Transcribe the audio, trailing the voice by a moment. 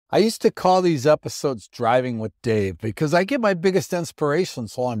I used to call these episodes Driving with Dave because I get my biggest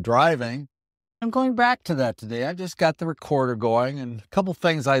inspirations while I'm driving. I'm going back to that today. I just got the recorder going and a couple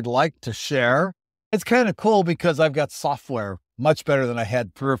things I'd like to share. It's kind of cool because I've got software much better than I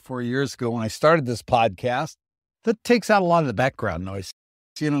had 3 or 4 years ago when I started this podcast that takes out a lot of the background noise,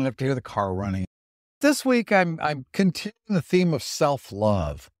 so you don't have to hear the car running. This week, I'm continuing the theme of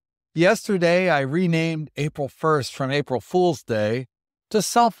self-love. Yesterday, I renamed April 1st from April Fool's Day to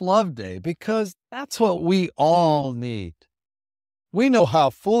Self-Love Day because that's what we all need. We know how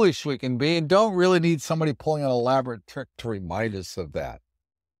foolish we can be and don't really need somebody pulling an elaborate trick to remind us of that.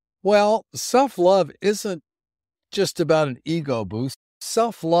 Well, self-love isn't just about an ego boost.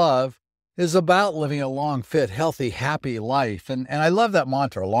 Self-love is about living a long, fit, healthy, happy life. And I love that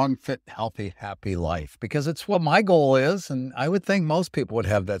mantra, long, fit, healthy, happy life, because it's what my goal is. And I would think most people would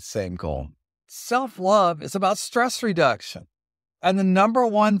have that same goal. Self-love is about stress reduction. And the number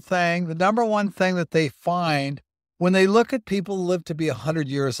one thing that they find when they look at people who live to be 100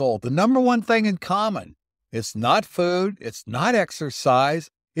 years old, the number one thing in common, it's not food, it's not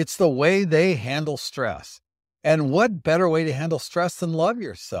exercise, it's the way they handle stress. And what better way to handle stress than love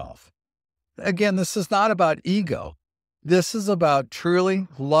yourself? Again, this is not about ego. This is about truly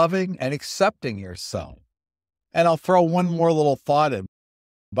loving and accepting yourself. And I'll throw one more little thought in.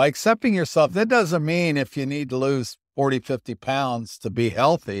 By accepting yourself, that doesn't mean if you need to lose 40, 50 pounds to be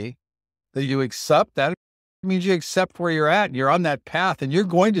healthy, that you accept that. It means you accept where you're at and you're on that path and you're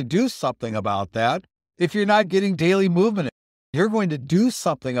going to do something about that. If you're not getting daily movement, you're going to do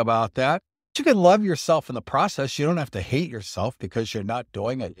something about that. You can love yourself in the process. You don't have to hate yourself because you're not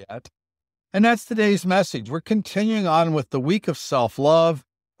doing it yet. And that's today's message. We're continuing on with the week of self-love.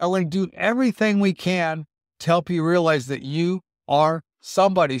 And we're going to do everything we can to help you realize that you are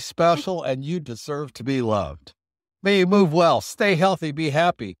somebody special and you deserve to be loved. May you move well, stay healthy, be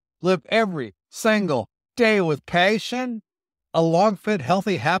happy, live every single day with passion. A long, fit,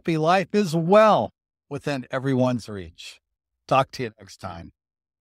 healthy, happy life is well within everyone's reach. Talk to you next time.